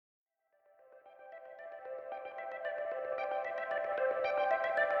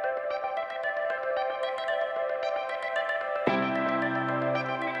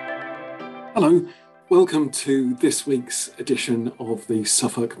Hello, welcome to this week's edition of the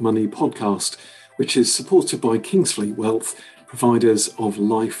Suffolk Money Podcast, which is supported by Kingsfleet Wealth, providers of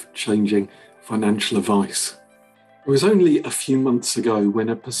life-changing financial advice. It was only a few months ago when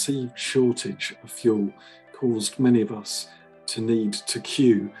a perceived shortage of fuel caused many of us to need to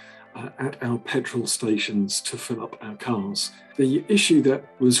queue at our petrol stations to fill up our cars. The issue that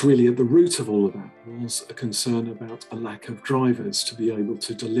was really at the root of all of that was a concern about a lack of drivers to be able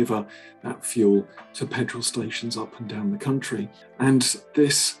to deliver that fuel to petrol stations up and down the country. And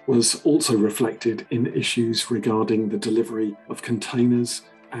this was also reflected in issues regarding the delivery of containers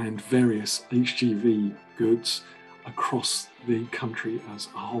and various HGV goods across the country as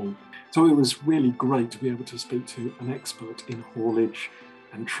a whole. So it was really great to be able to speak to an expert in haulage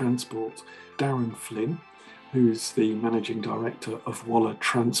and transport, Darren Flynn, who's the Managing Director of Waller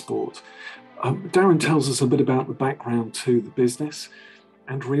Transport. Darren tells us a bit about the background to the business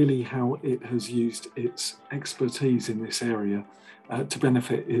and really how it has used its expertise in this area to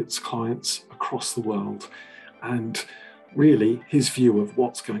benefit its clients across the world, and really his view of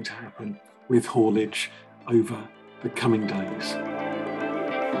what's going to happen with haulage over the coming days.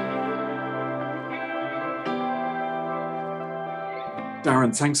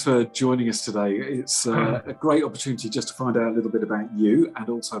 Darren, thanks for joining us today. It's a great opportunity just to find out a little bit about you and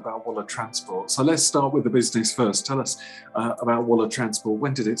also about Waller Transport. So let's start with the business first. Tell us about Waller Transport.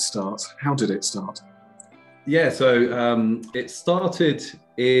 When did it start? How did it start? Yeah, so it started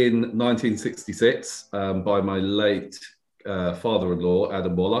in 1966 by my late father-in-law,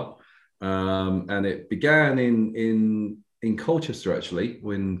 Adam Waller, and it began in Colchester, actually,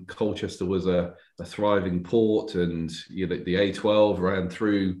 when Colchester was a thriving port, and the A12 ran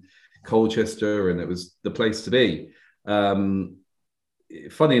through Colchester, and it was the place to be.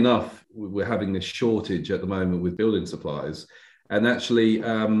 Funny enough, we're having this shortage at the moment with building supplies, and actually,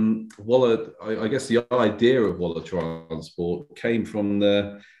 Waller, I guess the idea of Waller Transport came from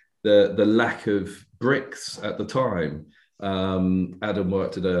the lack of bricks at the time. Adam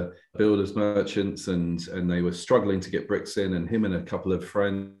worked at a builders merchants and they were struggling to get bricks in, and him and a couple of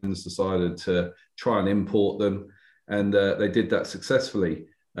friends decided to try and import them, and they did that successfully.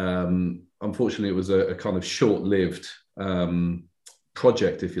 Unfortunately, it was a kind of short-lived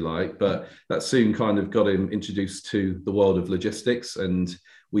project, if you like, but that soon kind of got him introduced to the world of logistics, and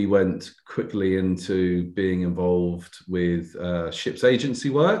we went quickly into being involved with ships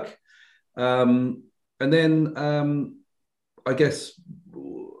agency work. And then I guess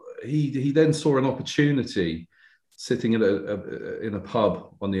he then saw an opportunity sitting in a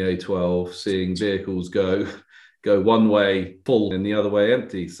pub on the A12, seeing vehicles go one way full and the other way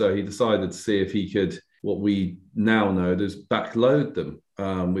empty. So he decided to see if he could, what we now know as backload them,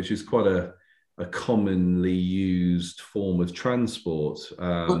 which is quite a commonly used form of transport.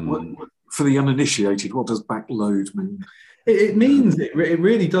 For the uninitiated, what does backload mean? It means it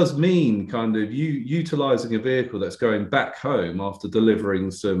really does mean kind of utilizing a vehicle that's going back home after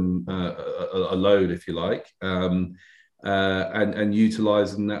delivering some a load, if you like, and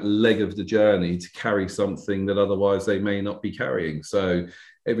utilizing that leg of the journey to carry something that otherwise they may not be carrying. So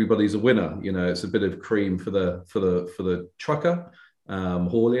everybody's a winner. It's a bit of cream for the trucker,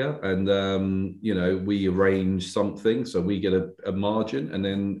 haulier, and we arrange something, so we get a margin, and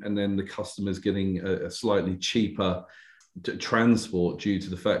then the customer's getting a slightly cheaper transport due to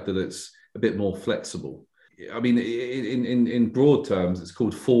the fact that it's a bit more flexible. I mean, in broad terms, it's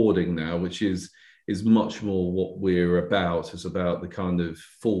called forwarding now, which is much more what we're about. It's about the kind of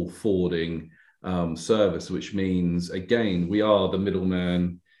full forwarding service, which means, again, we are the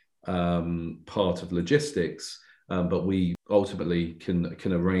middleman part of logistics, but we ultimately can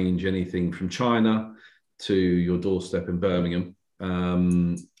arrange anything from China to your doorstep in Birmingham,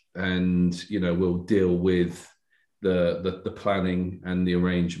 and we'll deal with the planning and the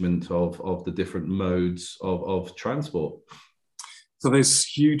arrangement of the different modes of transport. So there's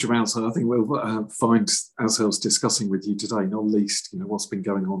huge amounts, and I think we'll find ourselves discussing with you today, not least, what's been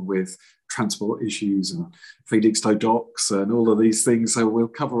going on with transport issues and Felixstowe docks and all of these things. So we'll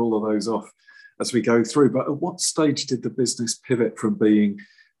cover all of those off as we go through. But at what stage did the business pivot from being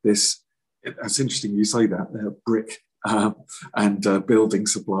this, that's interesting you say that, brick and building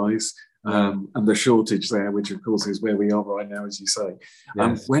supplies, and the shortage there, which of course is where we are right now, as you say.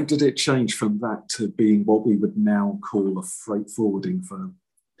 Yes. When did it change from that to being what we would now call a freight forwarding firm?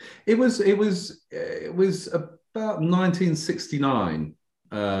 It was about 1969,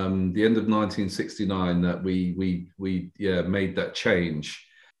 the end of 1969, that we made that change,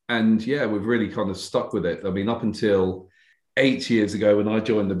 and we've really kind of stuck with it. I mean, up until 8 years ago when I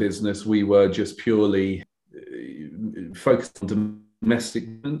joined the business, we were just purely focused on domestic.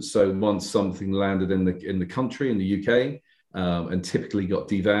 So once something landed in the country, in the UK, and typically got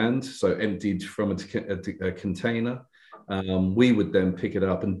devanned, so emptied from a container, we would then pick it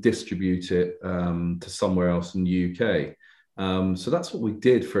up and distribute it to somewhere else in the UK. So that's what we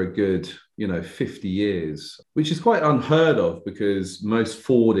did for a good, 50 years, which is quite unheard of because most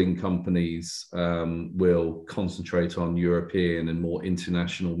forwarding companies will concentrate on European and more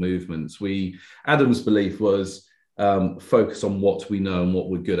international movements. Adam's belief was focus on what we know and what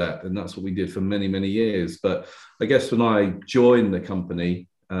we're good at. And that's what we did for many, many years. But I guess when I joined the company,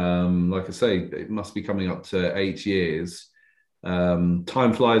 like I say, it must be coming up to 8 years.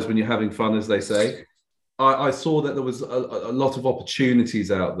 Time flies when you're having fun, as they say. I saw that there was a lot of opportunities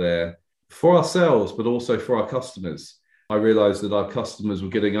out there for ourselves, but also for our customers. I realized that our customers were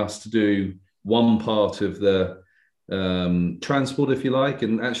getting us to do one part of the transport, if you like,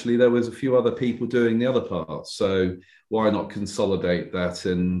 and actually there was a few other people doing the other parts. So why not consolidate that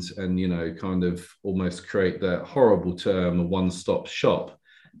and kind of almost create that horrible term, a one-stop shop,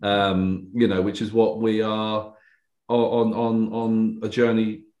 which is what we are on a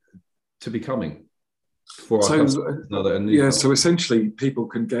journey to becoming. So essentially people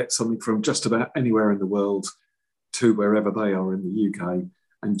can get something from just about anywhere in the world to wherever they are in the UK,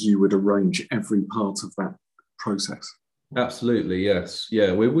 and you would arrange every part of that process. Absolutely, yes.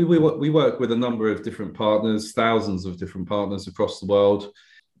 Yeah, we work with a number of different partners, thousands of different partners across the world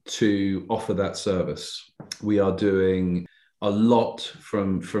to offer that service. We are doing a lot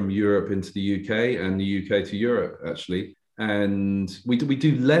from Europe into the UK and the UK to Europe, actually. And we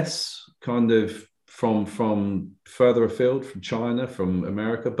do less kind of from further afield, from China, from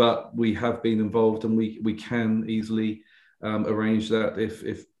America, but we have been involved, and we can easily arrange that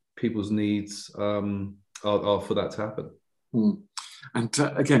if people's needs are for that to happen. And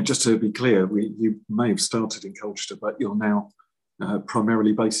again, just to be clear, you may have started in Colchester, but you're now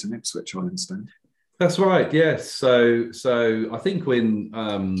primarily based in Ipswich, I understand. That's right. Yes. So I think when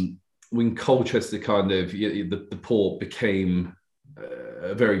Colchester kind of the port became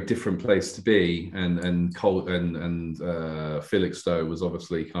a very different place to be, and Felixstowe was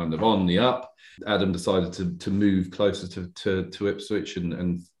obviously kind of on the up. Adam decided to move closer to Ipswich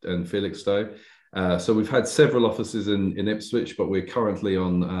and Felixstowe. So we've had several offices in Ipswich, but we're currently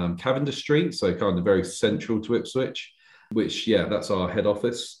on Cavendish Street, so kind of very central to Ipswich, which, that's our head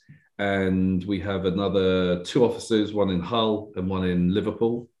office. And we have another 2 offices, one in Hull and one in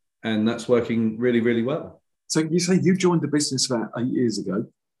Liverpool, and that's working really, really well. So you say you joined the business about 8 years ago?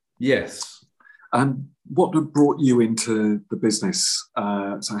 Yes. And what brought you into the business?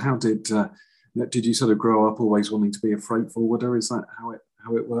 So how did you sort of grow up always wanting to be a freight forwarder? Is that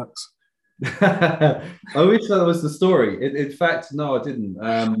how it works? I wish that was the story. In fact, no, I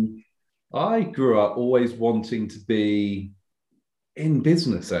didn't. I grew up always wanting to be in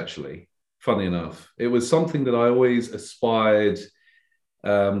business, actually, funny enough. It was something that I always aspired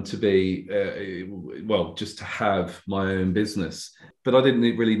to be, just to have my own business. But I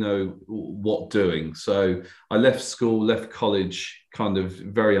didn't really know what doing. So I left school, left college, kind of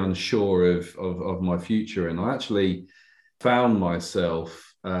very unsure of my future. And I actually found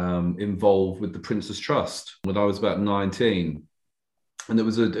myself involved with the Prince's Trust when I was about 19. And it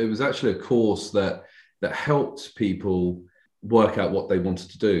was actually a course that helped people work out what they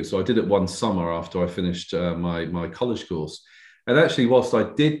wanted to do. So I did it one summer after I finished my college course. And actually, whilst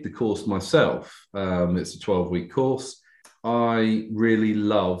I did the course myself, it's a 12-week course, I really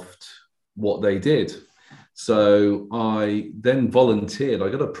loved what they did. So I then volunteered. I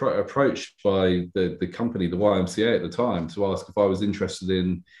got approached by the company, the YMCA at the time, to ask if I was interested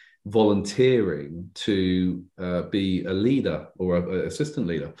in volunteering to be a leader or an assistant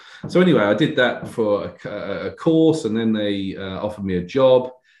leader. So anyway, I did that for a course, and then they offered me a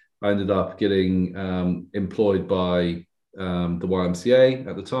job. I ended up getting employed by the YMCA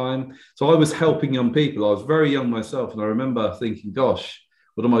at the time. So I was helping young people. I was very young myself, and I remember thinking, gosh,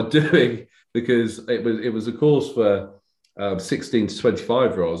 what am I doing? Because it was a course for 16 to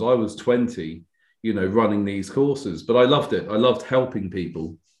 25-year-olds. I was 20, running these courses, but I loved it. I loved helping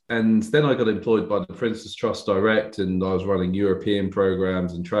people. And then I got employed by the Prince's Trust Direct, and I was running European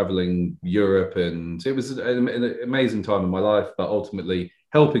programs and traveling Europe. And it was an amazing time in my life, but ultimately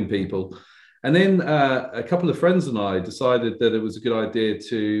helping people. And then a couple of friends and I decided that it was a good idea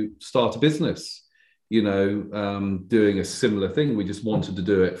to start a business, doing a similar thing. We just wanted to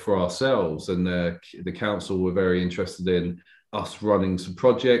do it for ourselves. And the council were very interested in us running some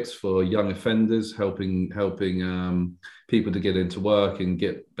projects for young offenders, helping people to get into work and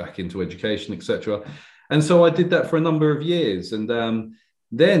get back into education, etc. And so I did that for a number of years. And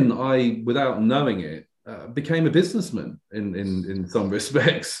then I, without knowing it, became a businessman in some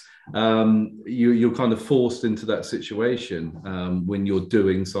respects. You're kind of forced into that situation when you're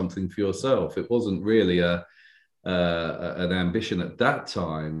doing something for yourself. It wasn't really an ambition at that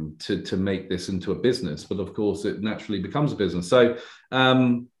time to make this into a business, but of course it naturally becomes a business.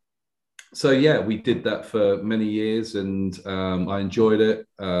 So yeah, we did that for many years, and I enjoyed it.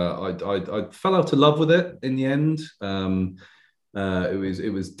 I fell out of love with it in the end.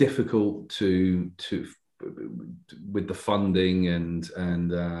 It was difficult to with the funding and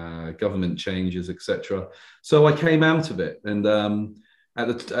government changes, etc. So I came out of it, and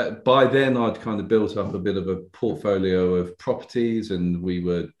by then I'd kind of built up a bit of a portfolio of properties, and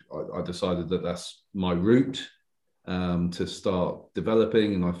I decided that that's my route to start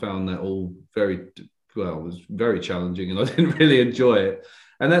developing, and I found that all it was very challenging, and I didn't really enjoy it.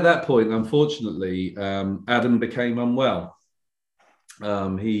 And at that point, unfortunately, Adam became unwell.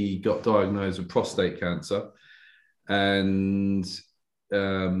 He got diagnosed with prostate cancer, and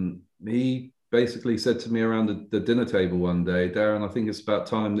he basically said to me around the dinner table one day, "Darren, I think it's about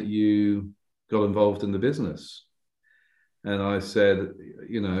time that you got involved in the business." And I said,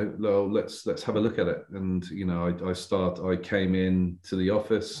 well, let's have a look at it. And I came in to the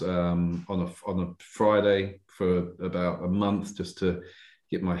office on a Friday for about a month just to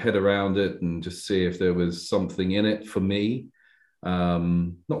get my head around it and just see if there was something in it for me,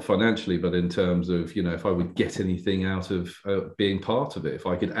 not financially, but in terms of if I would get anything out of being part of it, if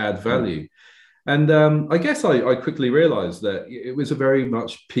I could add value. And I guess I quickly realized that it was a very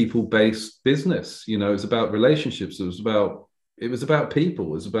much people-based business. It was about relationships. It was about people. It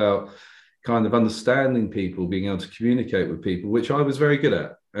was about kind of understanding people, being able to communicate with people, which I was very good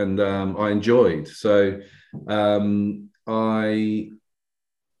at, and I enjoyed. So I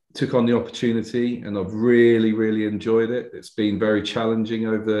took on the opportunity, and I've really, really enjoyed it. It's been very challenging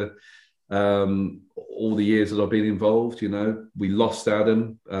over all the years that I've been involved. We lost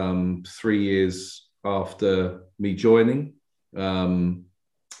Adam 3 years after me joining,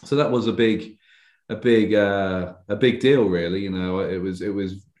 so that was a big deal, really. It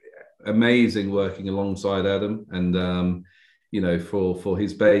was amazing working alongside Adam, and for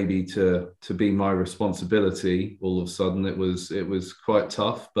his baby to be my responsibility all of a sudden, it was quite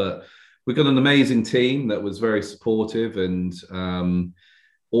tough. But we got an amazing team that was very supportive, and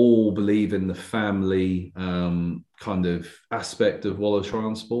all believe in the family kind of aspect of Waller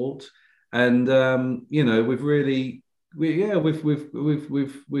Transport. And we've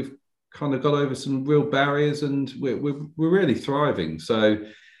kind of got over some real barriers, and we're really thriving. So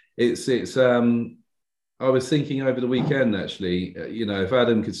it's I was thinking over the weekend, actually, if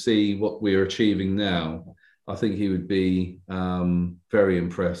Adam could see what we're achieving now, I think he would be very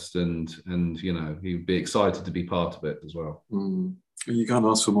impressed, and he would be excited to be part of it as well. You can't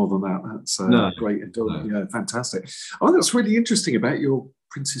ask for more than that. That's great. No. Yeah, fantastic. I think that's really interesting about your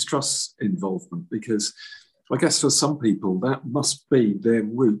Prince's Trust involvement, because I guess for some people that must be their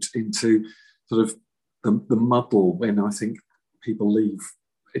route into sort of the muddle when I think people leave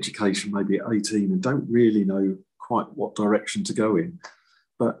education maybe at 18 and don't really know quite what direction to go in.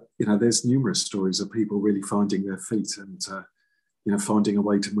 But there's numerous stories of people really finding their feet and finding a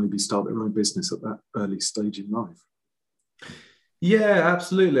way to maybe start their own business at that early stage in life. Yeah,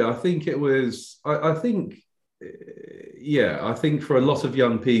 absolutely. I think it was. I think for a lot of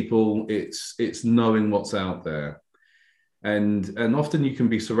young people, it's knowing what's out there, and often you can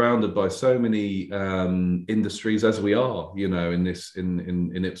be surrounded by so many industries, as we are, in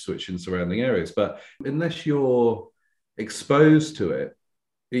Ipswich and surrounding areas. But unless you're exposed to it,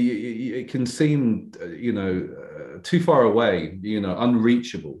 it can seem too far away,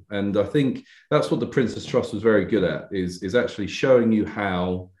 unreachable. And I think that's what the Prince's Trust was very good at, is actually showing you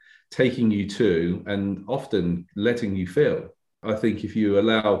how, taking you to, and often letting you feel. I think if you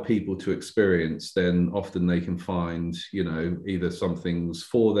allow people to experience, then often they can find either something's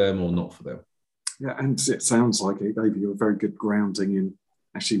for them or not for them. Yeah, and it sounds like it gave you a very good grounding in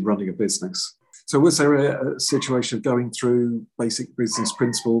actually running a business. So was there a situation of going through basic business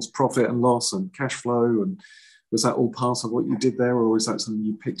principles, profit and loss and cash flow, and was that all part of what you did there, or was that something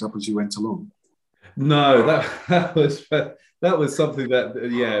you picked up as you went along? No, that was something that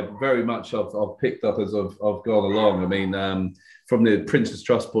very much I've picked up as I've gone along. I mean, from the Prince's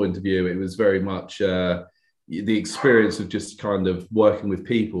Trust point of view, it was very much the experience of just kind of working with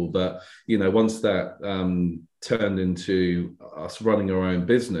people. But once that turned into us running our own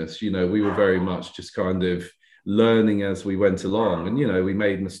business, we were very much just kind of learning as we went along, and we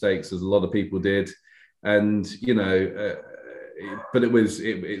made mistakes, as a lot of people did, and but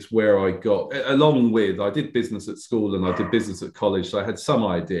it's where I got, along with, I did business at school and I did business at college, so I had some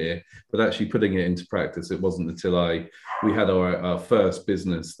idea, but actually putting it into practice, it wasn't until we had our first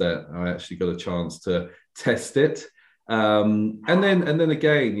business that I actually got a chance to test it. And then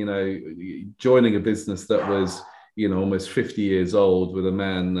again, joining a business that was, almost 50 years old, with a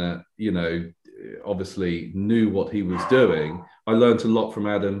man that, obviously knew what he was doing. I learned a lot from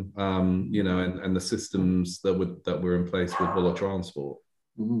Adam, and the systems that were in place with Waller Transport.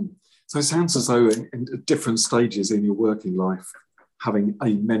 Mm. So it sounds as though in different stages in your working life, having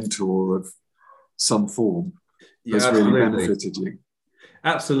a mentor of some form has really benefited you.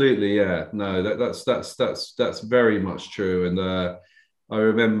 Absolutely, yeah. No, that's very much true. And I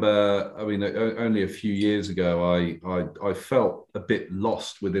remember, only a few years ago, I felt a bit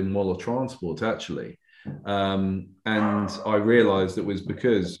lost within Waller Transport, actually. And I realized it was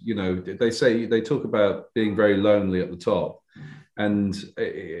because, they talk about being very lonely at the top. And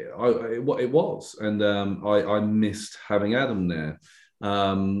it was. And I missed having Adam there.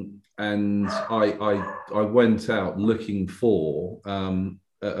 And I went out looking for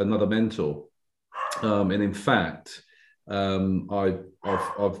another mentor. And in fact, I've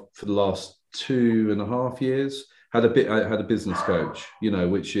for the last 2.5 years I had a business coach,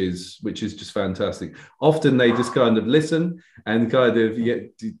 which is just fantastic. Often they just kind of listen and kind of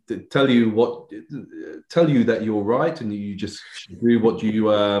tell you that you're right and you just do what you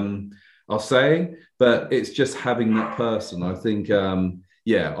are saying. But it's just having that person. I think, I'm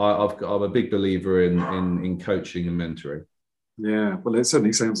a big believer in coaching and mentoring. Yeah, well, it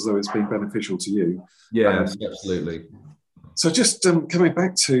certainly sounds as though it's been beneficial to you. Yeah, absolutely. So just coming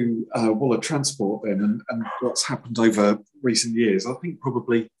back to Waller Transport then, and what's happened over recent years, I think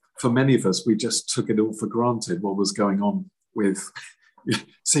probably for many of us, we just took it all for granted, what was going on with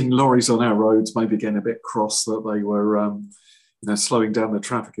seeing lorries on our roads, maybe getting a bit cross that they were slowing down the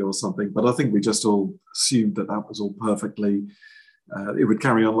traffic or something. But I think we just all assumed that was all perfectly, it would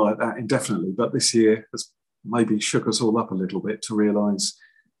carry on like that indefinitely. But this year has maybe shook us all up a little bit to realise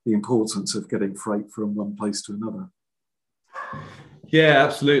the importance of getting freight from one place to another. Yeah,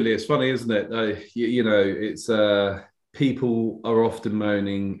 absolutely. It's funny, isn't it? It's people are often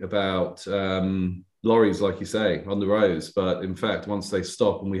moaning about lorries, like you say, on the roads. But in fact, once they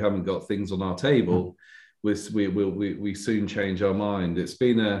stop and we haven't got things on our table, we soon change our mind. It's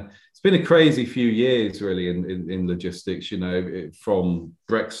been a crazy few years, really, in logistics. From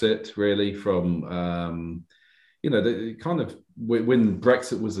Brexit, really, from the kind of, when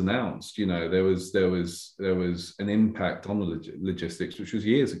Brexit was announced, there was an impact on the logistics, which was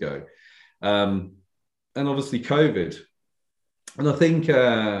years ago, and obviously COVID. And I think,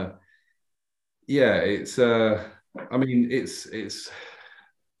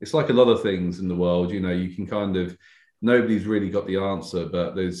 it's like a lot of things in the world. You can kind of, nobody's really got the answer,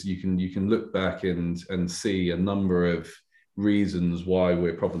 but you can look back and see a number of reasons why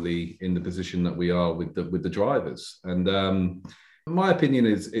we're probably in the position that we are with the drivers. And my opinion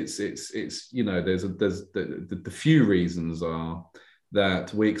is there's the few reasons are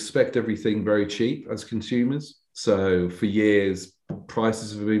that we expect everything very cheap as consumers. So for years,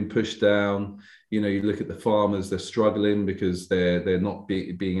 prices have been pushed down. You look at the farmers; they're struggling because they're not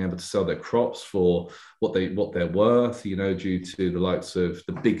being able to sell their crops for what they're worth. Due to the likes of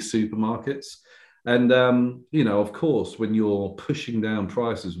the big supermarkets. And, of course, when you're pushing down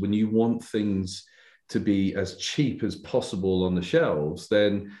prices, when you want things to be as cheap as possible on the shelves,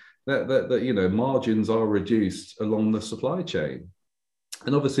 then that margins are reduced along the supply chain.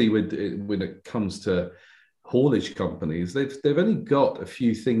 And obviously, when it comes to haulage companies, they've only got a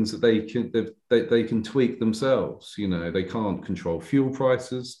few things that they can tweak themselves. They can't control fuel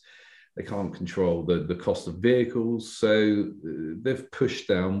prices. They can't control the cost of vehicles. So they've pushed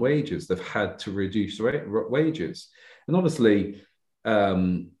down wages. They've had to reduce wages. And obviously,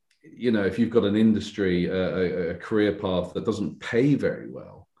 if you've got an industry, a career path that doesn't pay very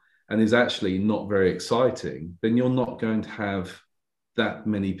well and is actually not very exciting, then you're not going to have that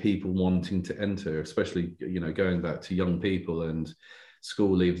many people wanting to enter, especially, going back to young people and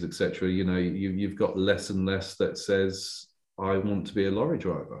school leavers, etc. You've got less and less that says, I want to be a lorry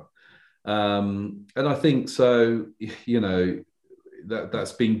driver. And I think so,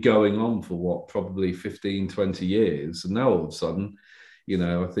 that's been going on for probably 15, 20 years. And now all of a sudden,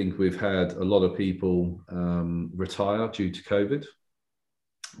 I think we've had a lot of people retire due to COVID,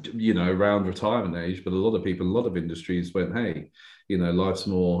 around retirement age. But a lot of people, a lot of industries went, hey, life's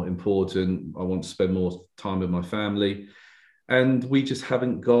more important. I want to spend more time with my family. And we just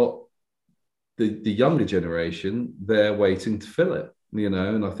haven't got the younger generation there waiting to fill it.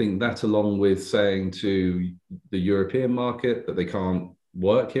 And I think that, along with saying to the European market that they can't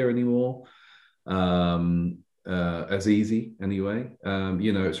work here anymore, as easy anyway.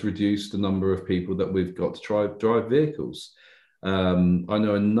 It's reduced the number of people that we've got to drive vehicles. I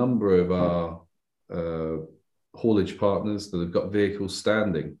know a number of our haulage partners that have got vehicles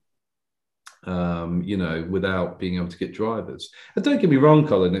standing, without being able to get drivers. And don't get me wrong,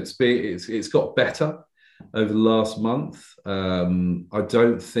 Colin, it's got better over the last month. I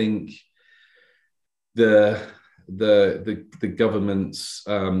don't think the government's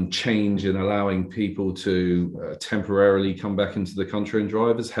change in allowing people to temporarily come back into the country and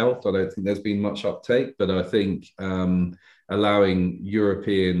drive has helped. I don't think there's been much uptake, but I think allowing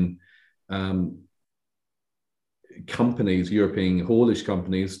European companies, European haulage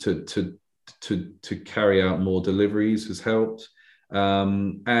companies, to carry out more deliveries has helped. I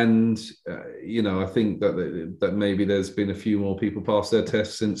think that maybe there's been a few more people pass their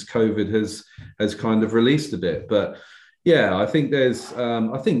tests since COVID has kind of released a bit. But yeah, I think there's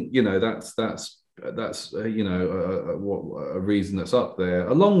that's a reason that's up there,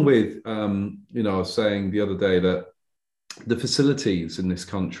 along with I was saying the other day that the facilities in this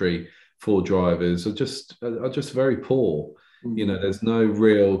country for drivers are just very poor. There's no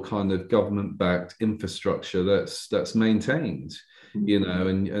real kind of government-backed infrastructure that's maintained.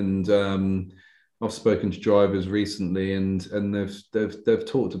 I've spoken to drivers recently, and they've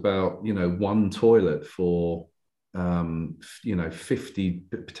talked about one toilet for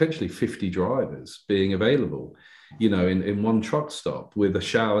potentially 50 drivers being available, in one truck stop, with a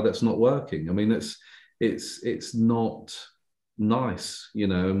shower that's not working. I mean, it's not nice,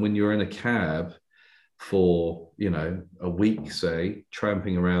 and when you're in a cab for a week, say,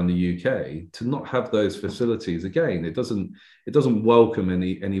 tramping around the UK, to not have those facilities, again, it doesn't welcome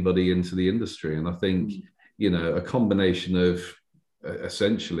anybody into the industry. And I think a combination of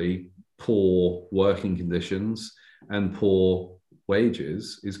essentially poor working conditions and poor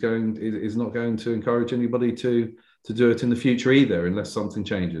wages is not going to encourage anybody to do it in the future either, unless something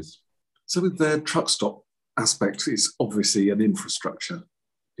changes. So with the truck stop aspect, it's obviously an infrastructure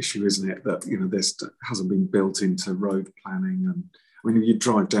issue, isn't it? That this hasn't been built into road planning. And I mean, you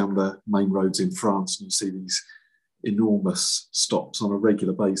drive down the main roads in France and you see these enormous stops on a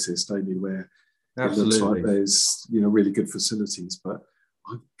regular basis, don't you? Where Absolutely. It looks like there's really good facilities, but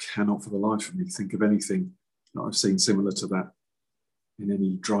I cannot for the life of me think of anything that I've seen similar to that in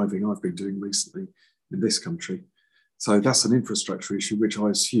any driving I've been doing recently in this country. So that's an infrastructure issue, which I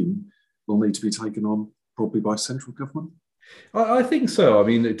assume will need to be taken on probably by central government. I think so. I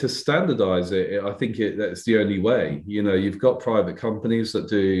mean, to standardise it, I think that's the only way. You've got private companies that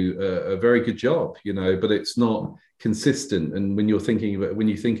do a very good job, but it's not consistent. And when you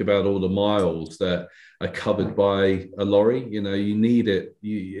think about all the miles that are covered by a lorry, you need it.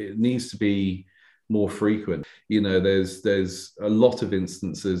 It needs to be more frequent. There's a lot of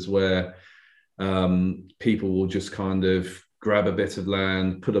instances where people will just kind of grab a bit of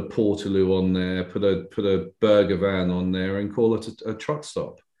land, put a portaloo on there, put a burger van on there, and call it a truck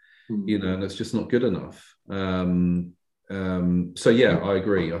stop. And it's just not good enough. So yeah, I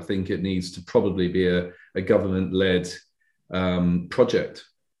agree. I think it needs to probably be a government-led project.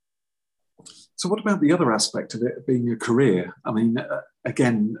 So what about the other aspect of it being a career? I mean,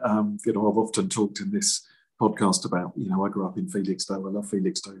 again, I've often talked in this podcast about, I grew up in Felixstowe. I love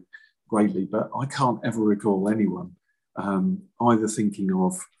Felixstowe greatly, but I can't ever recall anyone either thinking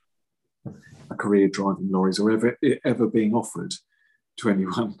of a career driving lorries or ever being offered to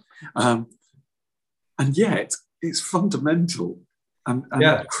anyone. And yet it's fundamental and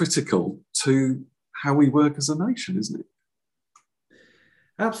critical to how we work as a nation, isn't it?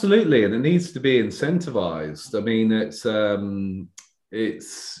 Absolutely, and it needs to be incentivized. I mean,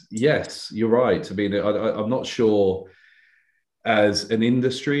 it's yes, you're right. I mean, I'm not sure as an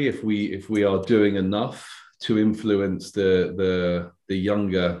industry if we are doing enough to influence the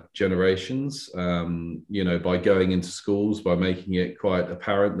younger generations, by going into schools, by making it quite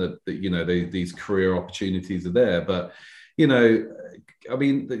apparent that these career opportunities are there. But I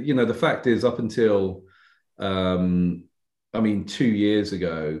mean, the fact is, up until 2 years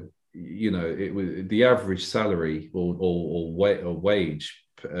ago, it was the average salary or wage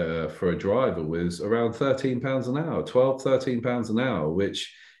for a driver was around £13 an hour, £13 an hour,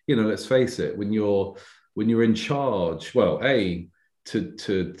 which, let's face it, when you're in charge, to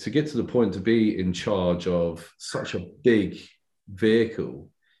get to the point to be in charge of such a big vehicle,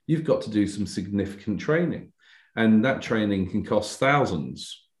 you've got to do some significant training, and that training can cost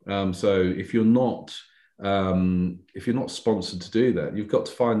thousands. So if you're not sponsored to do that, you've got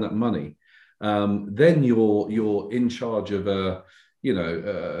to find that money. Then you're in charge of a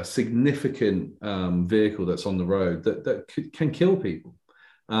a significant vehicle that's on the road that can kill people.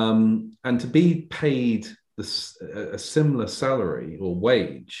 And to be paid a similar salary or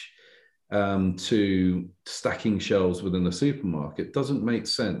wage to stacking shelves within a supermarket doesn't make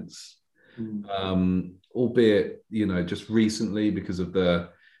sense. Albeit, just recently, because of the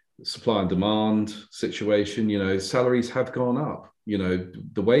supply and demand situation, salaries have gone up,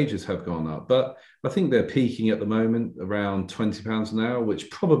 the wages have gone up, but I think they're peaking at the moment around £20 an hour, which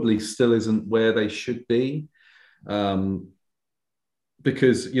probably still isn't where they should be.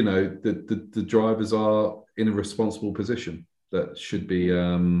 Because, the drivers are in a responsible position that should be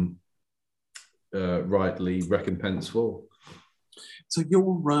rightly recompensed for. So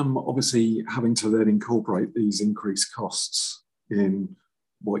you're obviously having to then incorporate these increased costs in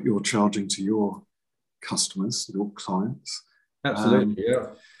what you're charging to your customers, your clients. Absolutely, yeah.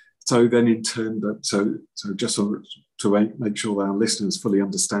 So then in turn, so just to make sure that our listeners fully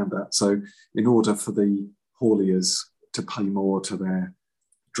understand that. So in order for the hauliers to pay more to their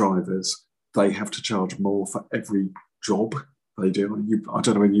drivers, they have to charge more for every job they do. I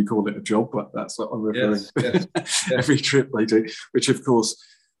don't know whether you call it a job, but that's what I'm referring to. Yes. Every trip they do, which of course,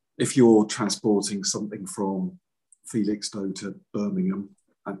 if you're transporting something from Felixstowe to Birmingham,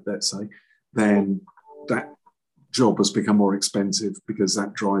 let's say, then that job has become more expensive because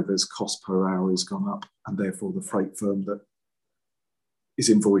that driver's cost per hour has gone up, and therefore the freight firm that is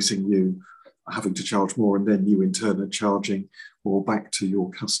invoicing you are having to charge more, and then you in turn are charging more back to your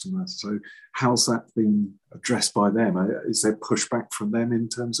customer. So how's that been addressed by them? Is there pushback from them in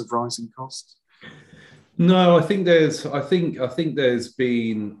terms of rising costs? No, I think there's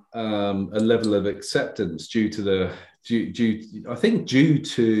been a level of acceptance due to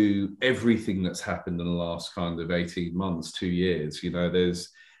everything that's happened in the last kind of 18 months, 2 years. There's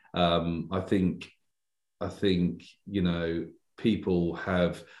I think people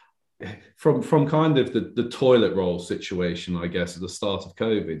have, from kind of the toilet roll situation, I guess, at the start of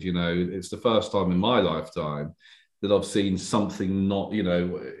COVID, it's the first time in my lifetime that I've seen something not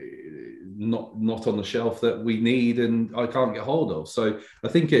on the shelf that we need and I can't get hold of. So I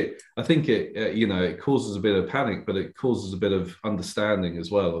think it it causes a bit of panic, but it causes a bit of understanding as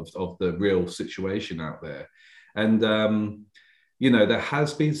well of the real situation out there. And there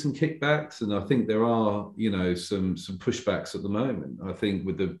has been some kickbacks, and I think there are some pushbacks at the moment. I think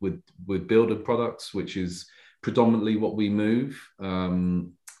with builder products, which is predominantly what we move.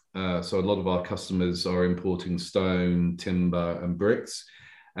 So a lot of our customers are importing stone, timber, and bricks.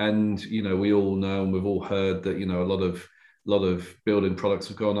 And we all know, and we've all heard that a lot of building products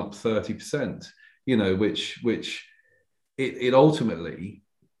have gone up 30%. Which it ultimately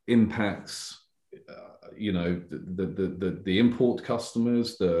impacts. The import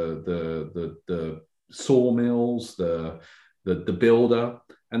customers, the sawmills, the builder,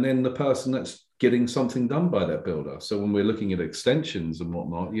 and then the person that's getting something done by that builder. So when we're looking at extensions and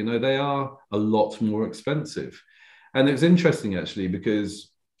whatnot, they are a lot more expensive. And it's interesting actually, because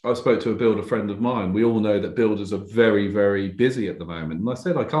I spoke to a builder friend of mine. We all know that builders are very, very busy at the moment. And I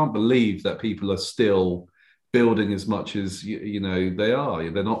said, I can't believe that people are still building as much as, they are.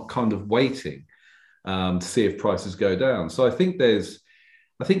 They're not kind of waiting to see if prices go down. So I think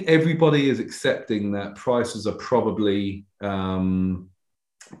everybody is accepting that prices are probably going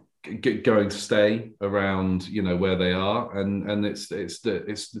to stay around, where they are, and it's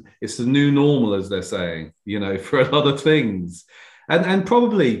the new normal, as they're saying, for a lot of things. And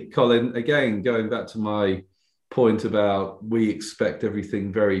probably, Colin, again, going back to my point about we expect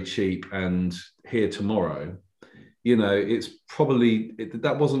everything very cheap and here tomorrow, it's probably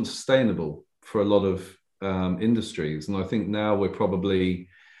that wasn't sustainable for a lot of industries. And I think now we're probably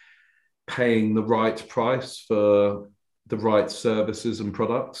paying the right price for the right services and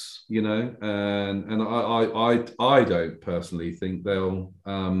products, and I don't personally think they'll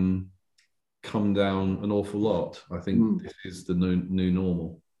come down an awful lot. I think this is the new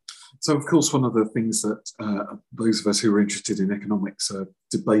normal. So, of course, one of the things that those of us who are interested in economics are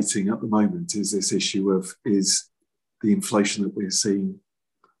debating at the moment is this issue of, is the inflation that we're seeing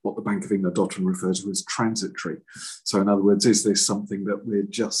what the Bank of England often refers to as transitory? So, in other words, is this something that we're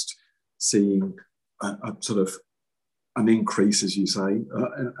just seeing a sort of an increase, as you say,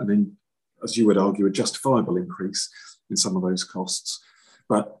 and then, as you would argue, a justifiable increase in some of those costs?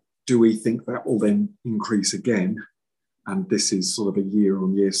 But do we think that will then increase again? And this is sort of a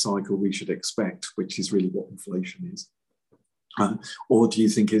year-on-year cycle we should expect, which is really what inflation is. Or do you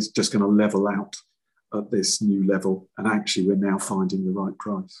think it's just going to level out at this new level and actually we're now finding the right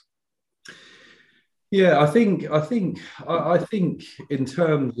price? I think in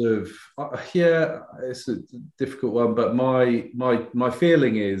terms of yeah, it's a difficult one, but my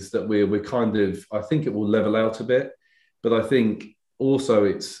feeling is that we're kind of, I think it will level out a bit, but I think also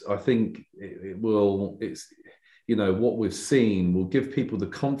I think it will, what we've seen will give people the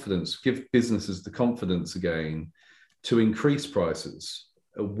confidence, give businesses the confidence again to increase prices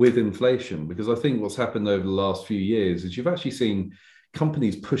with inflation, because I think what's happened over the last few years is you've actually seen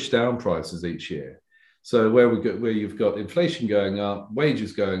companies push down prices each year. So where you've got inflation going up,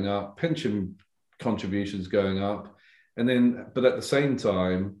 wages going up, pension contributions going up, but at the same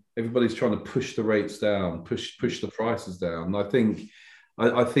time, everybody's trying to push the rates down, push the prices down. And I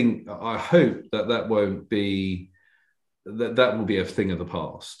hope that won't be that will be a thing of the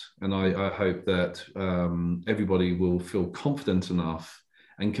past. And I hope that everybody will feel confident enough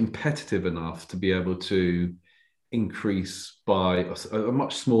and competitive enough to be able to increase by a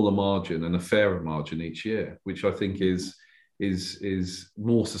much smaller margin and a fairer margin each year, which I think is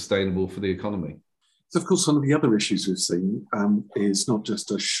more sustainable for the economy. So, of course, one of the other issues we've seen is not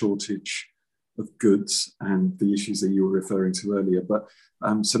just a shortage of goods and the issues that you were referring to earlier, but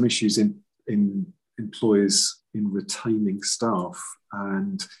some issues in employers in retaining staff.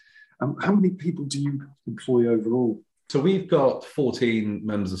 And how many people do you employ overall? So we've got 14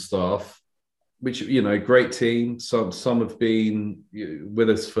 members of staff, which, great team. Some have been with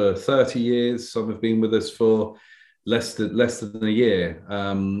us for 30 years. Some have been with us for less than a year.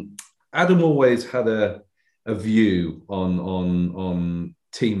 Adam always had a view on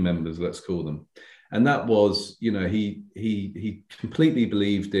team members, let's call them. And that was, he completely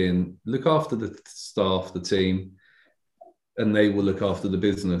believed in look after the staff, the team, and they will look after the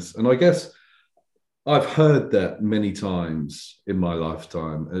business. And I guess I've heard that many times in my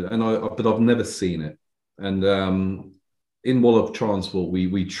lifetime, but I've never seen it. And in Wallop Transport,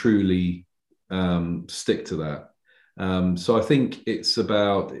 we truly stick to that. So I think it's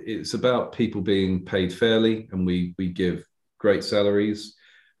about people being paid fairly, and we give great salaries.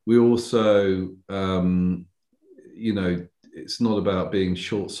 We also, it's not about being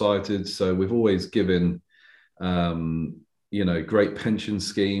short-sighted. So we've always given, great pension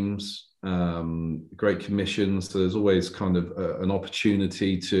schemes. Great commissions. So there's always kind of an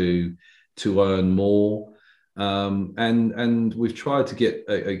opportunity to earn more, and we've tried to get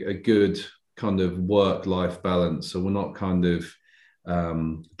a good kind of work-life balance. So we're not kind of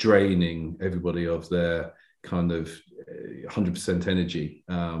draining everybody of their kind of 100% energy.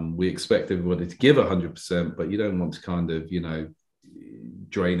 We expect everybody to give 100%, but you don't want to kind of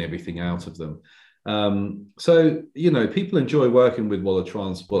drain everything out of them. So people enjoy working with Wallop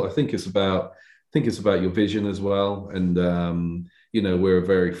Transport. I think it's about your vision as well, and we're a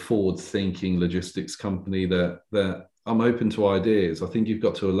very forward-thinking logistics company that I'm open to ideas. I think you've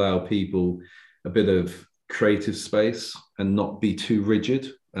got to allow people a bit of creative space and not be too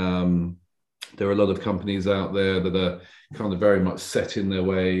rigid. There are a lot of companies out there that are kind of very much set in their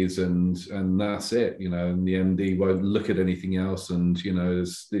ways, and that's it, and the MD won't look at anything else, and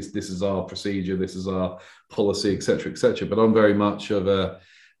this is our procedure, this is our policy, etc., etc. But I'm very much of a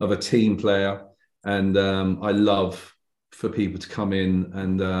team player, and I love for people to come in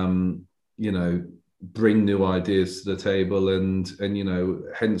and bring new ideas to the table, and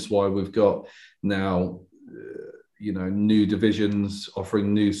hence why we've got now new divisions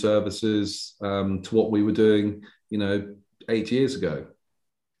offering new services to what we were doing 8 years ago.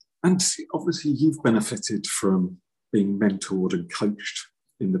 And obviously you've benefited from being mentored and coached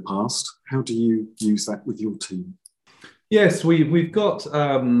in the past. How do you use that with your team? Yes, we've got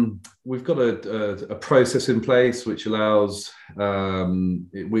a process in place which allows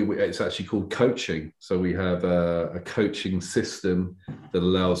it's actually called coaching. So we have a coaching system that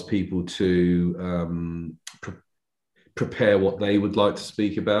allows people to prepare what they would like to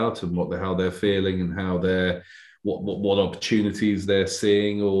speak about, and how they're feeling, and how what opportunities they're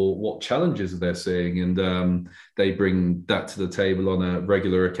seeing, or what challenges they're seeing, and they bring that to the table on a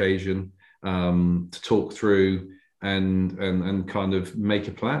regular occasion to talk through and kind of make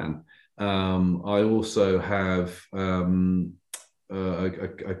a plan. I also have a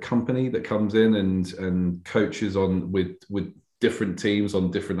company that comes in and coaches with different teams on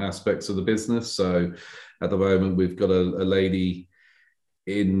different aspects of the business. So at the moment, we've got a lady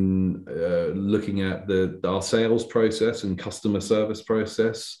in looking at our sales process and customer service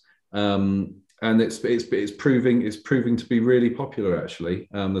process, and it's proving to be really popular, actually.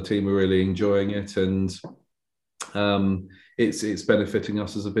 The team are really enjoying it, and it's benefiting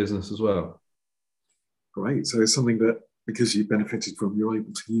us as a business as well. Great. So it's something that, because you benefited from, you're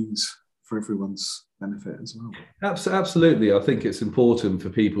able to use for everyone's benefit as well. Absolutely. I think it's important for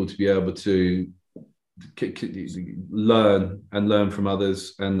people to be able to learn from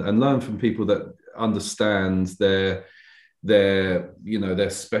others, and learn from people that understand their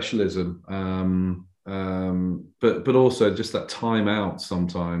specialism, but also just that time out.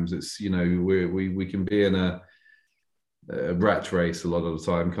 Sometimes it's, we can be in a rat race a lot of the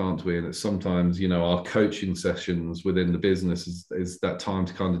time, can't we? And it's sometimes, our coaching sessions within the business is that time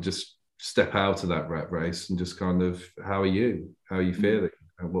to kind of just step out of that rat race and just kind of, how are you feeling,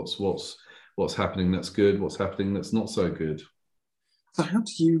 and what's happening that's good, what's happening that's not so good. So how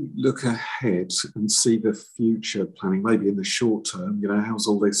do you look ahead and see the future planning, maybe in the short term? How's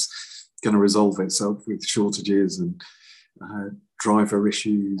all this going to resolve itself with shortages and driver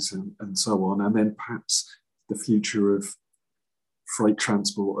issues and so on? And then perhaps the future of freight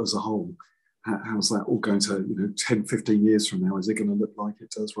transport as a whole. How's that all going to, 10, 15 years from now? Is it going to look like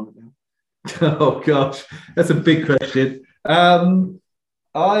it does right now? Oh, gosh, that's a big question.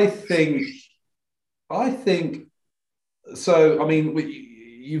 I think so. I mean,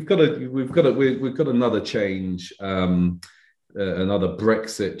 we've got another change, another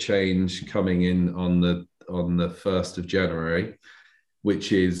Brexit change coming in on the 1st of January,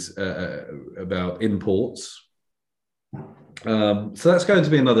 which is about imports. So that's going to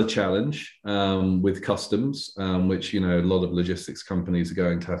be another challenge with customs, which, a lot of logistics companies are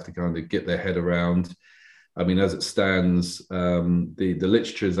going to have to kind of get their head around. I mean, as it stands, the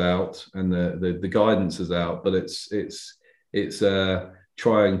literature's out and the guidance is out, but it's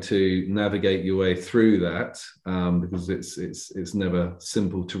trying to navigate your way through that, because it's never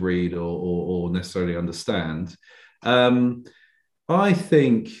simple to read or necessarily understand. I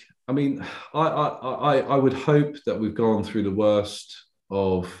think. I mean, I would hope that we've gone through the worst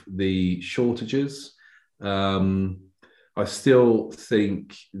of the shortages. I still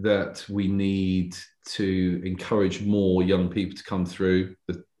think that we need to encourage more young people to come through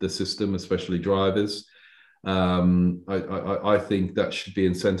the system, especially drivers. I think that should be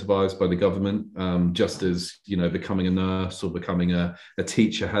incentivized by the government, just as, becoming a nurse or becoming a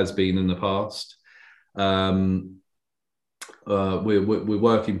teacher has been in the past. We're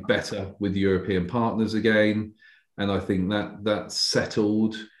working better with European partners again, and I think that's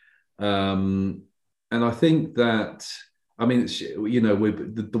settled. And I think that, I mean, it's,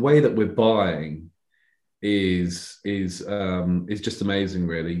 the way that we're buying is just amazing,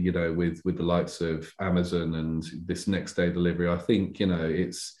 really. With the likes of Amazon and this next day delivery, I think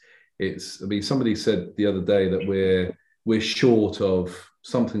it's. I mean, somebody said the other day that we're short of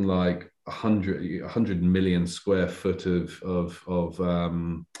something like 100 million square foot of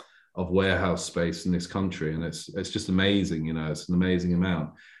warehouse space in this country, and it's just amazing. It's an amazing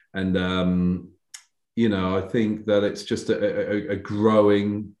amount, and I think that it's just a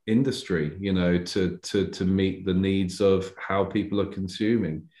growing industry, to meet the needs of how people are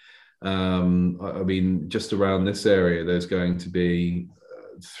consuming. I mean, just around this area, there's going to be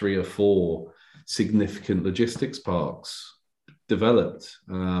 3 or 4 significant logistics parks developed.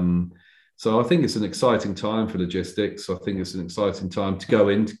 So I think it's an exciting time for logistics. I think it's an exciting time to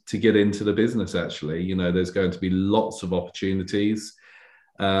get into the business, actually. There's going to be lots of opportunities.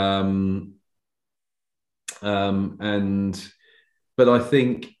 But I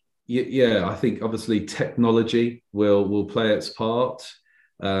think, I think obviously technology will play its part.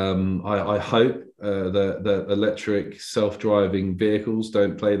 I hope that electric self-driving vehicles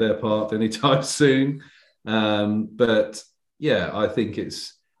don't play their part anytime soon. But yeah, I think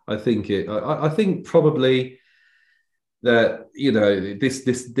probably that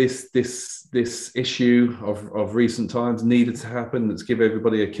this issue of recent times needed to happen. Let's give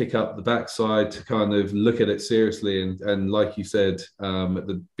everybody a kick up the backside to kind of look at it seriously. And like you said at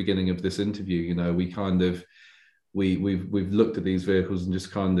the beginning of this interview, we've looked at these vehicles and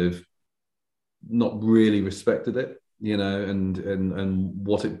just kind of not really respected it, and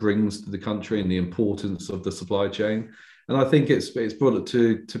what it brings to the country and the importance of the supply chain. And I think it's brought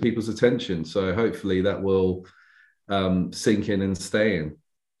it to people's attention. So hopefully that will sink in and stay in.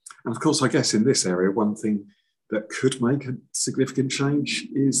 And of course, I guess in this area, one thing that could make a significant change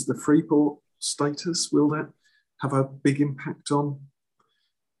is the Freeport status. Will that have a big impact on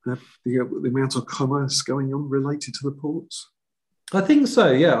the amount of commerce going on related to the ports? I think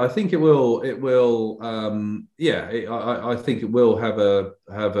so. Yeah, I think it will. It will. I think it will have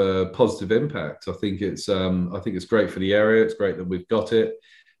a positive impact. I think it's great for the area. It's great that we've got it.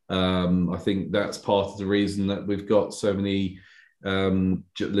 I think that's part of the reason that we've got so many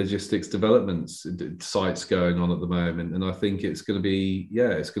logistics developments sites going on at the moment. And I think it's going to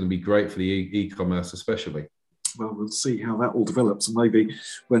be great for the e-commerce especially. Well, we'll see how that all develops, and maybe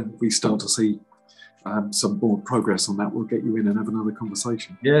when we start to see some more progress on that, we'll get you in and have another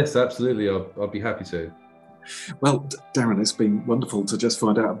conversation. Yes, absolutely. I'll be happy to. Well, Darren, it's been wonderful to just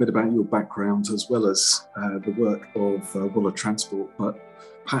find out a bit about your background as well as the work of Waller Transport. But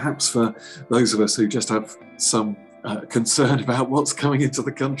perhaps for those of us who just have some concern about what's coming into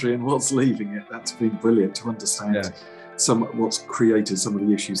the country and what's leaving it, that's been brilliant to understand what's created some of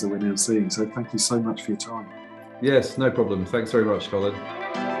the issues that we're now seeing. So thank you so much for your time. Yes, no problem. Thanks very much, Colin.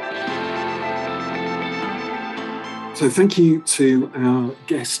 So thank you to our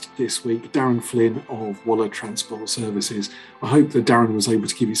guest this week, Darren Flynn of Waller Transport Services. I hope that Darren was able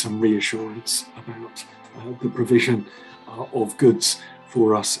to give you some reassurance about the provision of goods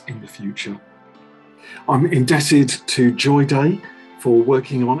for us in the future. I'm indebted to Joy Day for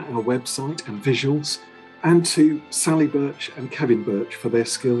working on our website and visuals, and to Sally Birch and Kevin Birch for their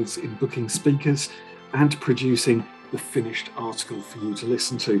skills in booking speakers and producing the finished article for you to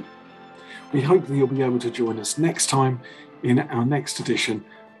listen to. We hope that you'll be able to join us next time in our next edition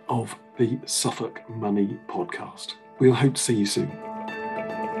of the Suffolk Money Podcast. We'll hope to see you soon.